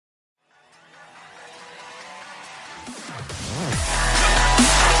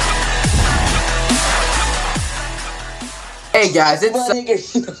Hey guys, it's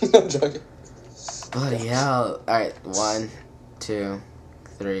I'm joking. bloody hell. Alright, 1, 2,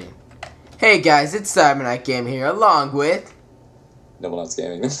 3. Hey guys, it's NibbleNutsGaming here, along with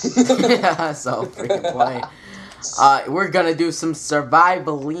NibbleNutsGaming. so freaking funny. We're gonna do some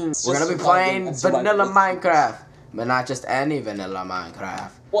survivaling. We're gonna be playing vanilla Minecraft, but not just any vanilla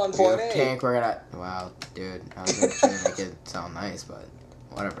Minecraft. 1.8. We're gonna. Wow, dude, I was gonna try to make it sound nice, but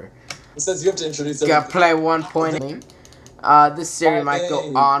whatever. It says you have to introduce Gotta play 1.8. This series might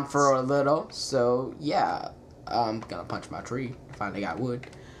go on for a little, so yeah. I'm gonna punch my tree. Finally got wood.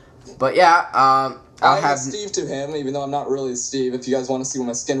 But yeah, I'll have Steve to him, even though I'm not really Steve. If you guys want to see what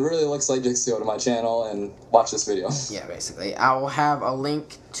my skin really looks like, just go to my channel and watch this video. Yeah, basically. I will have a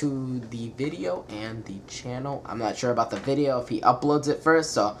link to the video and the channel. I'm not sure about the video if he uploads it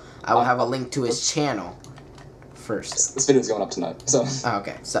first, so I will have a link to his channel first. This video's going up tonight, so.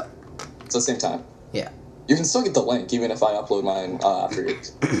 Okay, so. It's the same time. Yeah. You can still get the link, even if I upload mine after you.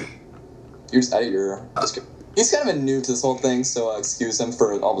 You just edit your. He's kind of a noob to this whole thing, so excuse him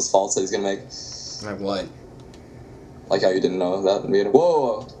for all his faults that he's gonna make. Like what? Like how you didn't know that.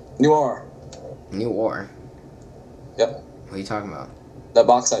 Whoa! New ore. New ore? Yep. What are you talking about? That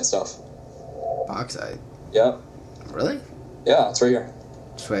bauxite stuff. Bauxite? Yep. Really? Yeah, it's right here.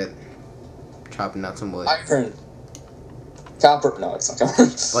 Just wait. Chopping out some wood. Iron. Copper. No, it's not copper.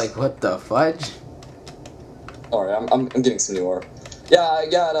 Like, what the fudge? Alright, I'm getting some new ore. Yeah, I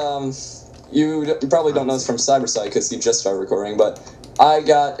got, You probably don't know this from Cyberside because you just started recording, but I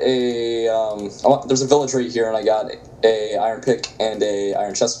got a, there's a village right here, and I got a iron pick and a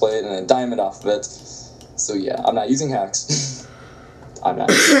iron chest plate and a diamond off of it. So yeah, I'm not using hacks. I'm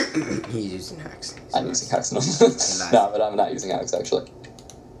not. He's using hacks. I'm using hacks, no. No, but I'm not using hacks, actually.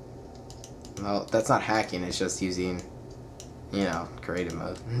 Well, that's not hacking, it's just using, you know, creative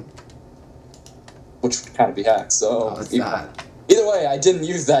mode. Which would kind of be hacks, so... Oh, it's not. Either way, I didn't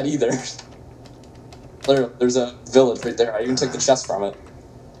use that either. There's a village right there. I even took the chest from it.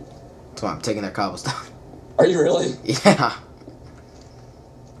 That's why I'm taking their cobblestone. Are you really? Yeah.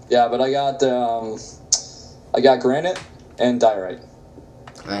 Yeah, but I got granite and diorite.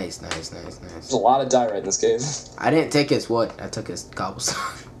 Nice. There's a lot of diorite in this cave. I didn't take his wood. I took his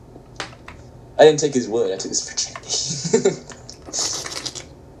cobblestone. I didn't take his wood. I took his virginity.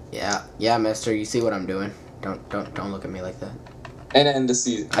 Yeah, mister. You see what I'm doing. Don't look at me like that. And end the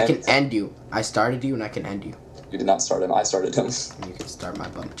season. I can end you. I started you and I can end you. You did not start him. I started him. And you can start my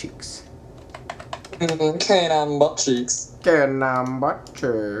bum cheeks. Can butt cheeks. Butt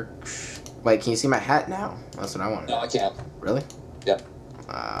cheeks. Wait, can you see my hat now? That's what I want. No, I can't. Really? Yep.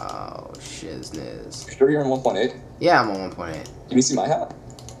 Oh, shizness. You sure you're in 1.8? Yeah, I'm on 1.8. Can you see my hat?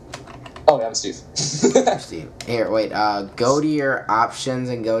 Oh, yeah, I'm Steve. Steve. Here, wait. Go to your options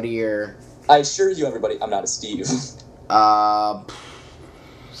and go to your... I assure you, everybody, I'm not a Steve.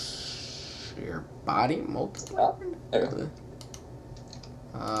 Your body multiplier? There we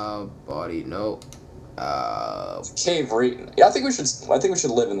go. Body, no. Cave right. Yeah, I think we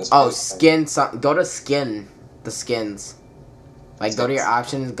should live in this. Oh, place. skin. Go to skin. The skins. Like, go to your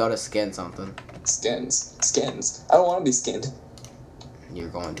options. Go to skin something. Skins. I don't want to be skinned. You're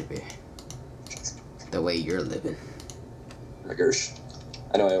going to be. The way you're living. Gersh.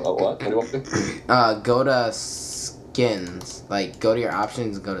 I know. What? What do you want to do? Go to skins. Like, go to your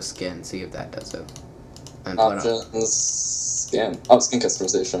options and go to skin. See if that does it. And Options. Skin. Oh, skin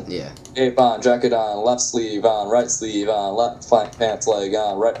customization. Yeah. Cape on, jacket on, left sleeve on, right sleeve on, left pants leg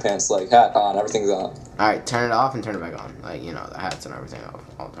on, right pants leg, hat on, everything's on. Alright, turn it off and turn it back on. Like, you know, the hats and everything off.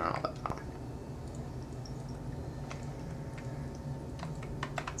 I'll turn all that on.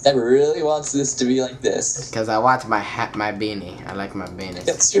 That really wants this to be like this. Because I watch my beanie. I like my beanie.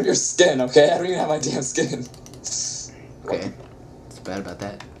 Yeah, screw your skin, okay? I don't even have my damn skin. Okay. What's bad about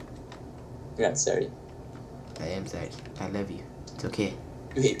that? You're not sorry. I am sorry. I love you. It's okay.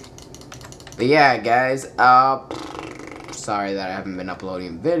 You hate me. But yeah, guys, sorry that I haven't been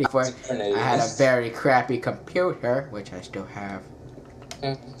uploading videos. I had a very crappy computer, which I still have.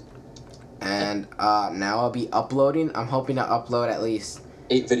 And now I'll be uploading. I'm hoping to upload at least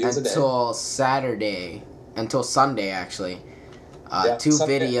 8 videos a day. Until Saturday. Until Sunday, actually. Yeah, 2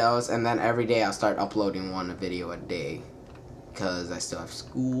 Sunday. videos, and then every day I'll start uploading 1 video a day. Because I still have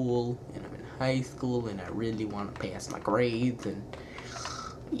school, and I'm in high school, and I really want to pass my grades, and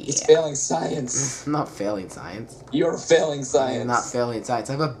yeah. It's failing science. I'm not failing science. You're failing science. I'm not failing science.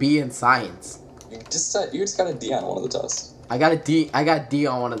 I have a B in science. You just got a D on one of the tests. I got a D. I got D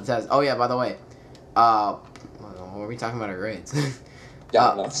on one of the tests. Oh yeah, by the way, what were we talking about our grades? Yeah, I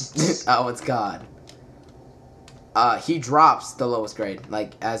don't know. Oh, it's God. he drops the lowest grade.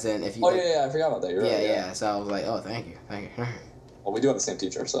 Like, as in, if you... Oh, yeah, I forgot about that. You're right. Yeah. So I was like, oh, thank you. Well, we do have the same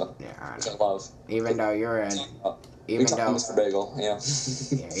teacher, so... Yeah, which I love. Even though you're in... Even though... Mr. Bagel, yeah.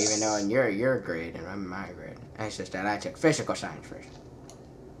 Yeah, even though in your grade and I'm in my grade. It's just that I check physical science first.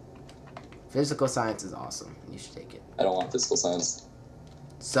 Physical science is awesome. You should take it. I don't want physical science.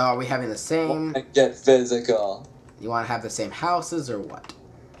 So are we having the same... Get physical. You want to have the same houses or what?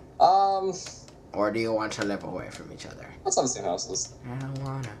 Or do you want to live away from each other? Let's have the same houses. I don't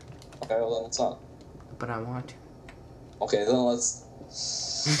want to. Okay, well then let's not. But I want to. Okay, then let's...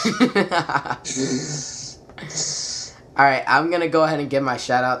 Alright, I'm going to go ahead and give my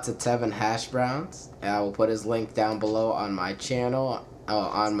shout out to Tevin Hash Browns. And I will put his link down below on my channel,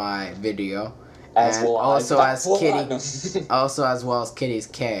 on my video. As and well also as Kitty, also as well as Kitty's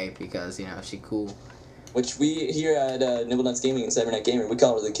K, because, you know, she cool. Which we here at NibbleNutsGaming and Cybernet Gamer, we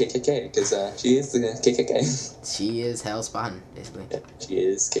call her the KKK, because she is the KKK. She is Hell Spawn, basically. Yeah, she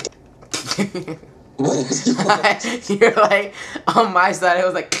is KKK. You're like, on my side, it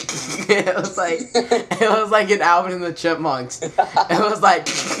was like, it was like an Alvin and the Chipmunks. It was like,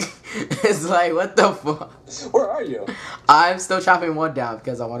 it's like, what the fuck? Where are you? I'm still chopping wood down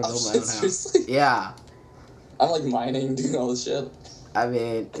because I want to build my own house. Seriously? Yeah. I'm like mining, doing all this shit. I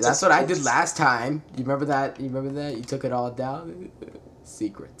mean, that's what I did last time. You remember that? You took it all down?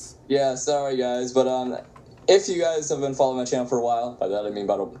 Secrets. Yeah, sorry guys, but if you guys have been following my channel for a while, by that I mean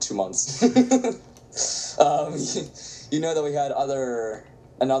about 2 months, you know that we had another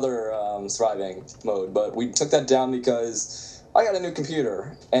thriving mode, but we took that down because I got a new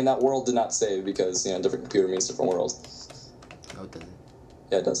computer, and that world did not save because, you know, different computer means different worlds. No, it doesn't.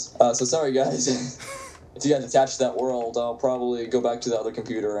 Yeah, it does. So sorry guys. If you guys attach that world, I'll probably go back to the other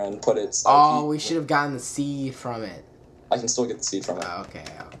computer and put its... Oh, we should have gotten the seed from it. I can still get the seed from it. Okay.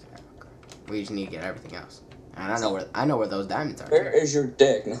 We just need to get everything else. And I know where those diamonds are. Where is your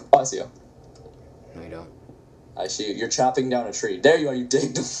dick? No, I see you. No, you don't. I see you. You're chopping down a tree. There you are, you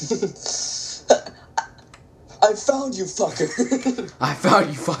dick. I found you, fucker. I found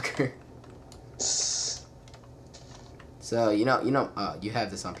you, fucker. So, you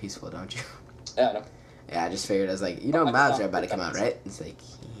have this on peaceful, don't you? Yeah, I know. Yeah, I just figured, I was like, mobs are about to come out, right? It's like...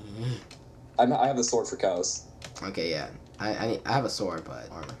 I have the sword for cows. Okay, yeah. I have a sword, but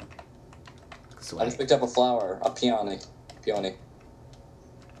armor. I just picked up a flower, a peony.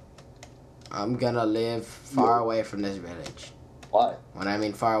 I'm gonna live far away from this village. Why? When I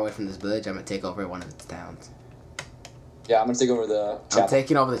mean far away from this village, I'm gonna take over one of its towns. Yeah, I'm gonna take over the chapel. I'm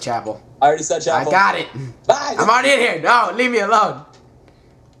taking over the chapel. I already said chapel. I got it! Bye! I'm already in here! No, leave me alone!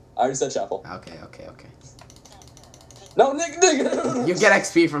 I already said chapel. Okay. No, Nick. You get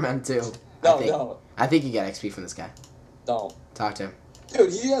XP from him, too. No. I think you get XP from this guy. Don't. Talk to him. Dude,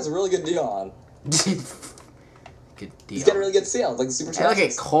 he has a really good deal on. Good deal. He's got a really good sale, like the super Hey, look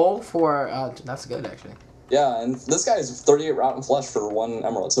at coal for, that's good, actually. Yeah, and this guy is 38 rotten flesh for 1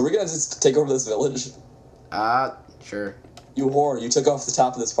 emerald. So we're gonna just take over this village. Sure. You whore, you took off the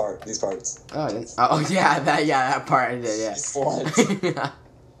top of these parts. Oh, I didn't. Oh, yeah, that part I did, yeah. Slut.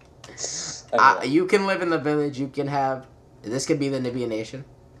 Anyway. You can live in the village, you can have... This could be the Nibbian Nation.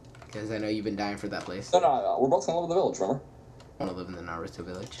 Because I know you've been dying for that place. No, we're both gonna live in the village, remember? I want to live in the Naruto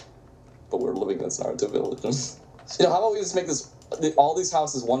village. But we're living in this Naruto village. You know, how about we just make all these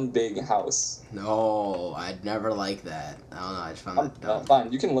houses one big house? No, I'd never like that. I don't know, I just found that dumb.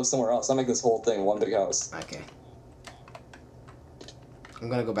 Fine, you can live somewhere else. I'll make this whole thing one big house. Okay. I'm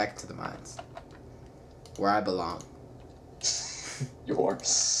gonna go back to the mines. Where I belong. You whore.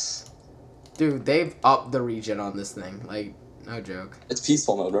 Dude, they've upped the region on this thing. Like, no joke. It's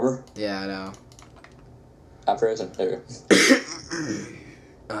peaceful mode, remember? Yeah, I know. Operation. There you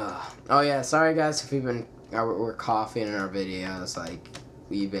go. Oh yeah, sorry guys if we're coughing in our videos. Like,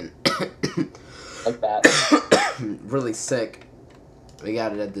 we've been Like that. really sick. We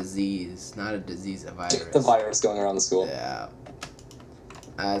got a disease, not a disease, a virus. The virus going around the school. Yeah.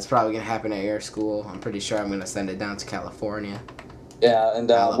 It's probably gonna happen at your school. I'm pretty sure I'm gonna send it down to California. Yeah, and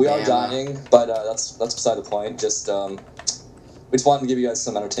we are dying, but that's beside the point. Just we just wanted to give you guys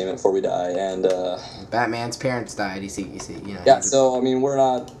some entertainment before we die, and Batman's parents died. You see, you know. Yeah, so I mean, we're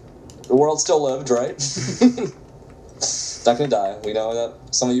not. The world still lived, right? It's not gonna die. We know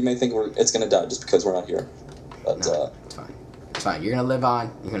that some of you may think it's gonna die just because we're not here, but no, it's fine. It's fine. You're gonna live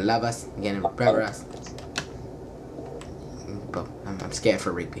on. You're gonna love us. You're gonna remember us. But I'm scared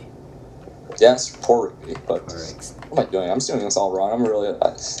for Rigby. Yes, poor Rigby, but Poor Riggs. what am I doing? I'm doing this all wrong. I'm really.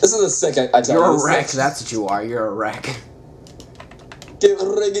 This is a sick. You're a wreck. That's what you are. You're a wreck. Get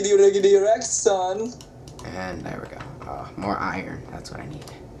riggedy wrecked, son. And there we go. More iron. That's what I need.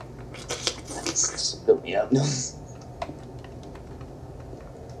 Build me up. No.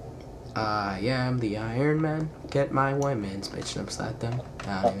 I am the Iron Man. Get my women, bitch upside them.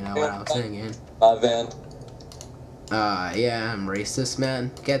 I don't even know what I was singing. My van. I am racist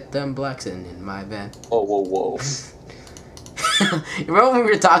man. Get them blacks in my van. Whoa, whoa, whoa. You remember when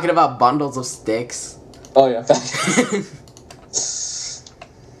we were talking about bundles of sticks? Oh yeah.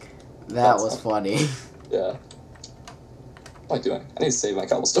 That was funny. Yeah. What am I doing? I need to save my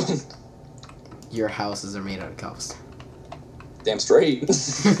cobblestone. Your houses are made out of cobblestone. Damn straight.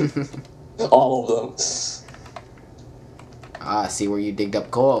 All of them. Ah, see where you digged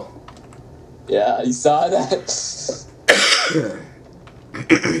up coal. Yeah, you saw that. The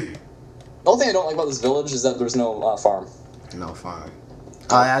only thing I don't like about this village is that there's no farm. No farm.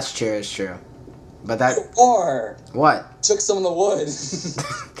 Oh, that's true. It's true. But that. Or What? took some of the wood.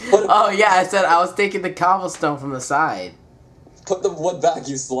 Oh yeah, I said I was taking the cobblestone from the side. Put the wood back,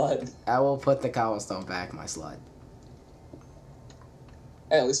 you slut. I will put the cobblestone back, my slut.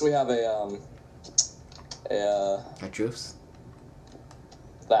 Hey, at least we have a truce?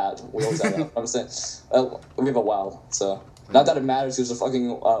 that. We always have that. I'm saying, we have a well, so not that it matters. There's a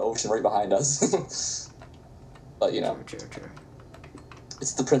fucking ocean right behind us. But you know, True.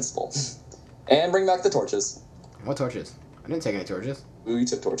 it's the principle. And bring back the torches. What torches? I didn't take any torches. Ooh, you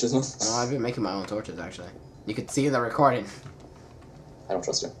took torches. No, No, I've been making my own torches actually. You could see the recording. I don't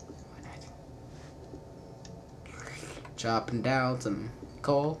trust you. Chopping down some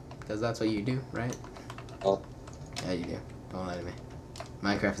coal, because that's what you do, right? Oh. Yeah, you do. Don't lie to me.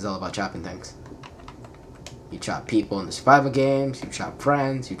 Minecraft is all about chopping things. You chop people in the survival games, you chop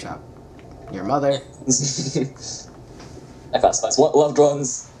friends, you chop your mother. I fast. What loved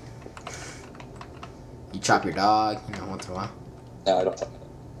ones? You chop your dog, once in a while. No, I don't.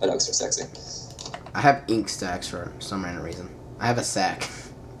 My dogs are sexy. I have ink stacks for some random reason. I have a sack.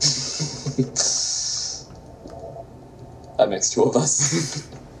 That makes two of us.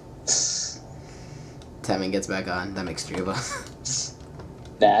 Temming gets back on. That makes 3 of us.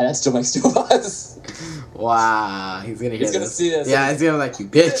 Nah, that still makes two of us. Wow, he's gonna hear He's gonna this. see this. Yeah, he's gonna like, you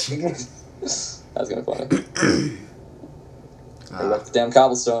bitch. That's gonna be funny. Bring back the damn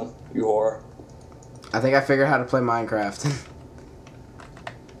cobblestone, you whore. I think I figured out how to play Minecraft.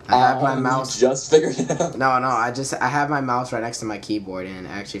 I have my mouse. You just figured it out. No, I have my mouse right next to my keyboard, and it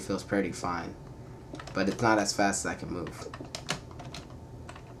actually feels pretty fine. But it's not as fast as I can move.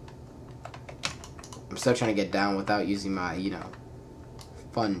 I'm still trying to get down without using my,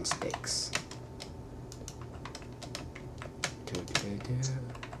 fun sticks.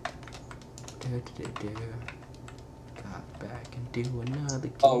 Got back and do another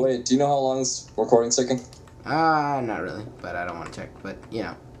game. Oh wait, do you know how long this recording's taking? Not really, but I don't want to check. But,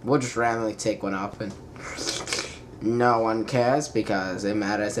 we'll just randomly take one up, and no one cares because it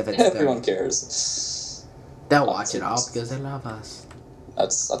matters if it's Everyone cares. They'll watch it all because they love us.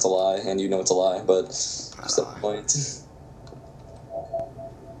 That's a lie, and you know it's a lie, but just the point.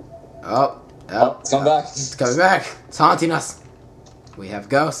 Oh, it's coming back. It's coming back. It's haunting us. We have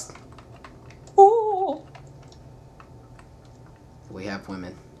ghosts. Ooh. We have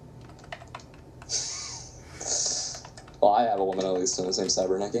women. Well, I have a woman at least in the same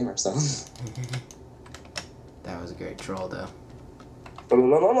cybernet gamer, so. That was a great troll, though. Oh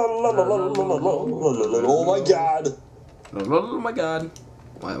my god! Oh my god.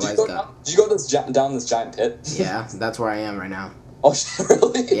 Why is that? Did you go down this giant pit? Yeah, that's where I am right now. Oh shit,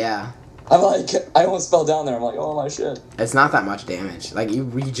 really? Yeah. I'm like, I almost fell down there. I'm like, oh my shit. It's not that much damage. Like, you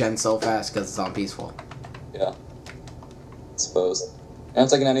regen so fast because it's on peaceful. Yeah. I suppose. You're not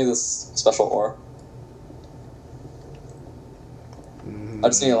taking any of this special ore? I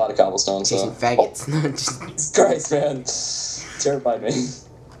just need a lot of cobblestone, so. Chasing faggots. Jesus Christ, man. Terrified me.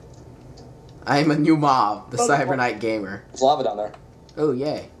 I am a new mob, the Cybernight Gamer. There's lava down there. Oh,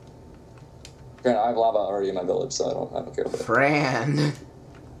 yay. Granted, I have lava already in my village, so I don't care about it.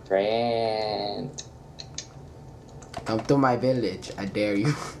 Friend. Come to my village, I dare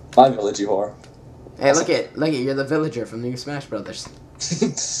you. My village, you whore. Hey, look it, you're the villager from New Smash Brothers.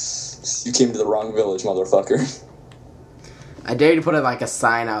 You came to the wrong village, motherfucker. I dare you to put a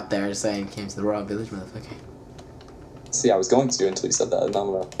sign out there saying, came to the wrong village, motherfucker. See, I was going to until you said that, and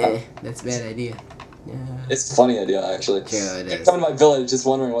I'm gonna... that's a bad idea. Yeah. It's a funny idea, actually. Yeah, it is. Come to my village just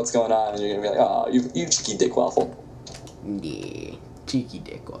wondering what's going on, and you're gonna be like, oh, you cheeky dick waffle. Yeah, cheeky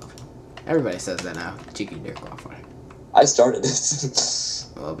dick waffle. Everybody says that now, cheeky dick waffle. I started it.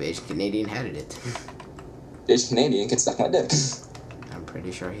 Well, Beige Canadian headed it. Beige Canadian can suck my dick. I'm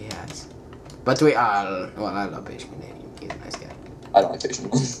pretty sure he has. But I love Beige Canadian. He's a nice guy. I don't like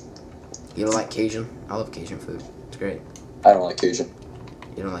Cajun. You don't like Cajun? I love Cajun food. It's great. I don't like Cajun.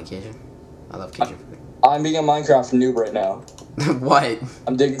 You don't like Cajun? I love Cajun food. I'm being a Minecraft noob right now. What?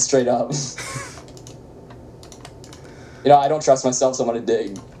 I'm digging straight up. You know, I don't trust myself, so I'm gonna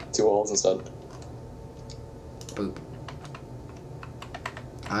dig 2 holes instead. Boop.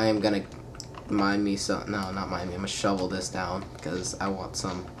 I am gonna mine me some. No, not mine me. I'm gonna shovel this down because I want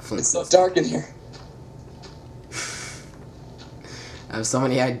some flint. It's so dark in here. I have so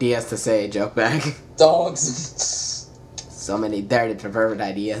many ideas to say, joke back. Don't. So many dirty, perverted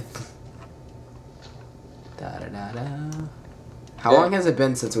ideas. Da da da da. How long has it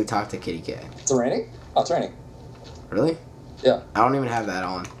been since we talked to Kitty K? It's raining? Oh, it's raining. Really? Yeah. I don't even have that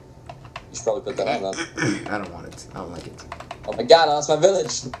on. You should probably put that on then. I don't want it. I don't like it. Oh my god, I lost my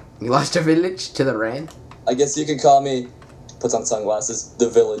village. You lost your village to the rain? I guess you could call me, puts on sunglasses, the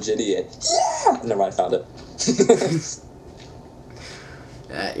village idiot. Yeah! Never mind, I found it.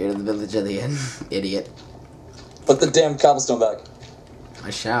 You're the village idiot. Idiot. Put the damn cobblestone back. I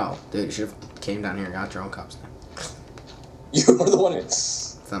shall. Dude, you should have came down here and got your own cups. You were the one who...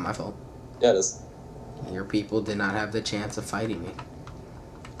 It's not my fault. Yeah, it is. Your people did not have the chance of fighting me.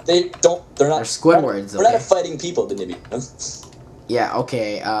 They're not... They're Squidwards, We're not a fighting people, the Nibby. Yeah,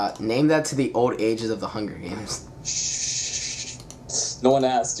 okay, name that to the old ages of the Hunger Games. Shh. No one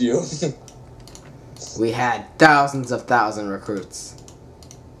asked you. We had thousands of recruits.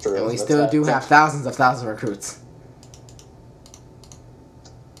 True, And we still do have thousands of recruits.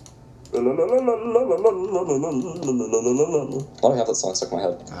 Why do I have that song stuck in my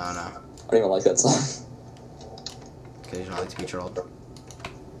head? I don't know. I don't even like that song. Because you don't like to be trolled.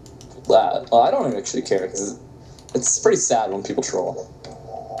 Well, I don't actually care, because it's pretty sad when people troll.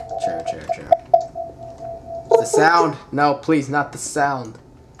 True. The sound! No, please, not the sound.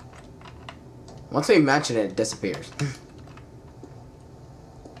 Once we mention it, it disappears.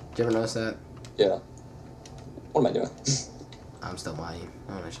 Did you ever notice that? Yeah. What am I doing? I'm still lying.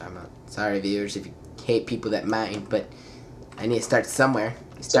 I don't know what I'm about. Sorry, viewers, if you hate people that mine, but I need to start somewhere.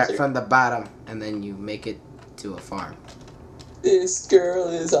 You start from the bottom, and then you make it to a farm. This girl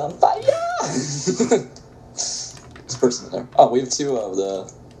is on fire! This person there. Oh, we have 2 of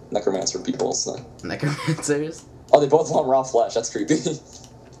the necromancer people, so... Necromancers? Oh, they both want raw flesh. That's creepy.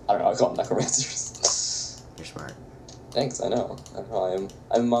 I don't know, I call them necromancers. You're smart. Thanks, I know. I'm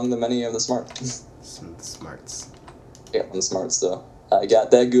among the many of the smart. Some of the smarts. Yeah, I'm smart still. I got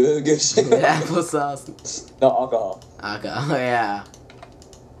that good shit. Applesauce. No, alcohol. Alcohol, yeah.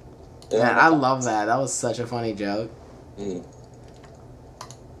 Man, I love that. That was such a funny joke. Mm.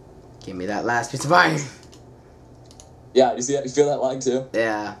 Give me that last piece of iron. Yeah, you see that? You feel that lag too?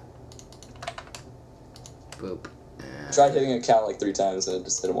 Yeah. Boop. Tried hitting a cow like 3 times and it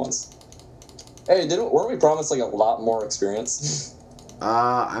just hit it once. Hey, weren't we promised like a lot more experience?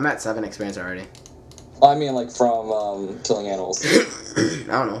 I'm at 7 experience already. I mean, like from killing animals. I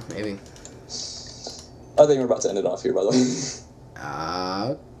don't know, maybe. I think we're about to end it off here, by the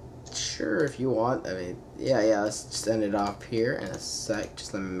way. Sure, if you want. I mean, yeah, let's just end it off here in a sec.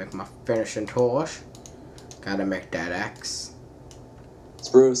 Just let me make my finishing torch. Gotta make that axe.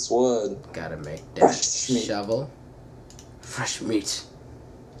 Spruce wood. Gotta make that shovel. Fresh meat.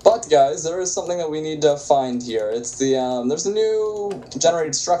 But guys, there is something that we need to find here. It's the there's a new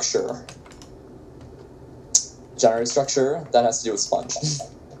generated structure. Generated structure that has to do with sponge.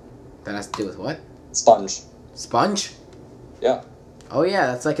 That has to do with what? Sponge. Sponge? Yeah. Oh yeah,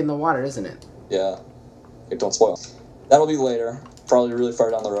 that's like in the water, isn't it? Yeah. Okay, don't spoil. That'll be later. Probably really far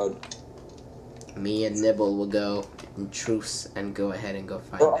down the road. Me and Nibble will go in truce and go ahead and go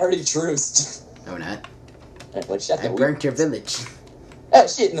find We're it. already truced. No, we're not. Like, shut I burnt your village. Ah,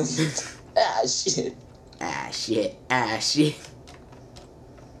 shit. Ah, shit. Ah, shit. Ah, shit.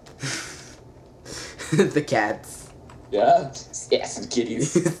 The cats. Yeah? Yeah, some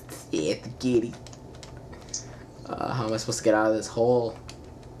kitties. Yeah, the kitty. How am I supposed to get out of this hole?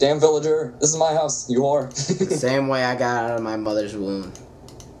 Damn villager. This is my house. You whore. The same way I got out of my mother's womb.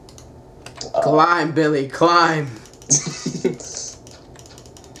 Climb, Billy, climb!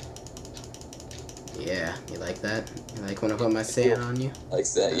 Yeah, you like that? You like when I put my sand on you?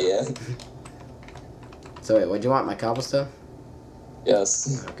 Likes that, yeah. So wait, what'd you want, my cobblestone?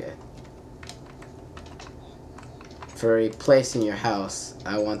 Yes. Okay. For replacing your house,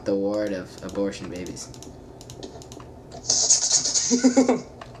 I want the ward of abortion babies.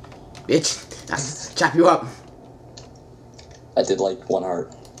 Bitch! I'll chop you up! I did like 1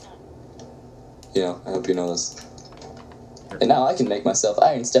 heart. You know, I hope you know this. And now I can make myself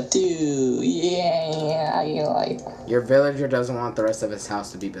iron stuff too. Yeah, you like. Your villager doesn't want the rest of his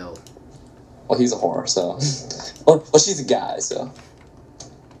house to be built. Well, he's a whore, so. well, she's a guy, so.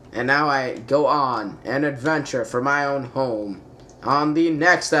 And now I go on an adventure for my own home on the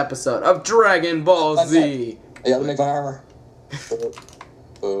next episode of Dragon Ball Z. You gotta make my armor.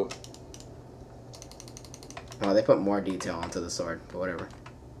 Boop. Oh, they put more detail onto the sword, but whatever.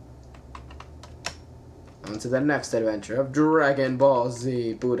 On to the next adventure of Dragon Ball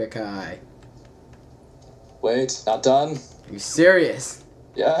Z Budokai. Wait, not done? Are you serious?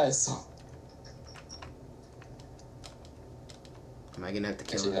 Yes. Am I gonna have to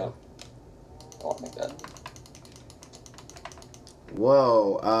kill Actually, him? no. I won't make that.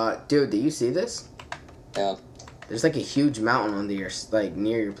 Whoa, dude, do you see this? Yeah. There's like a huge mountain under your, like,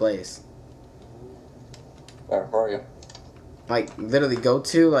 near your place. Where are you? Like, literally go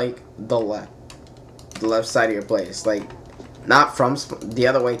to, like, the left side of your place. Like, not from, the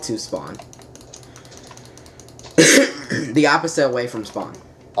other way to spawn. The opposite way from spawn.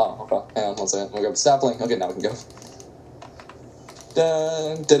 Oh, okay. Hang on 1 second. We'll go sapling. Okay, now we can go.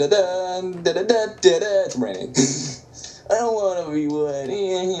 Dun, dun, dun, dun, dun, dun, dun, dun. It's raining. I don't want to be wet.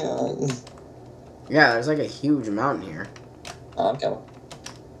 Yeah, there's like a huge mountain here. I'm coming.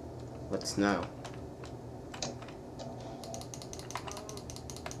 With snow.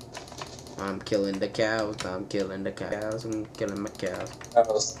 I'm killing the cows. I'm killing the cows. I'm killing my cows.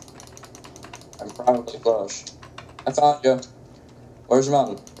 I'm probably close. I found you. Where's your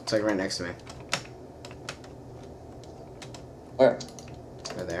mountain? It's like right next to me. Where?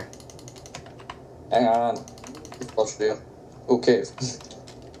 Right there. Hang on. Close to you. Oh, cave.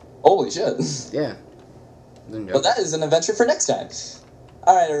 Holy shit. Yeah. Well, that is an adventure for next time.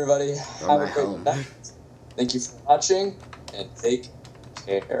 Alright, everybody. Have a great night. Thank you for watching, and take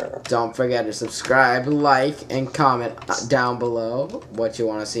care. Don't forget to subscribe, like, and comment down below what you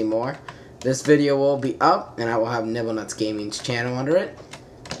want to see more. This video will be up, and I will have NibbleNutsGaming's channel under it.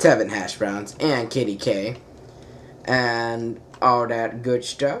 Tevin Hash Browns and Kitty K. And all that good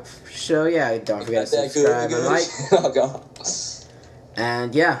stuff. So yeah, don't forget to subscribe and like. Oh god.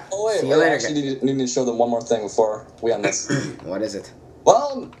 And yeah, see you later. I actually need to show them one more thing before we end this. What is it?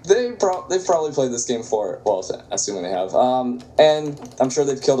 Well, they've probably played this game before. Well, assuming they have. And I'm sure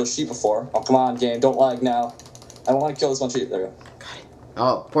they've killed a sheep before. Oh, come on, game, don't lag now. I want to kill this one sheep. There we go. Got it.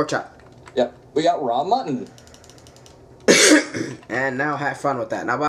 Oh, pork chop. Yep, we got raw mutton. And now have fun with that. Now bye.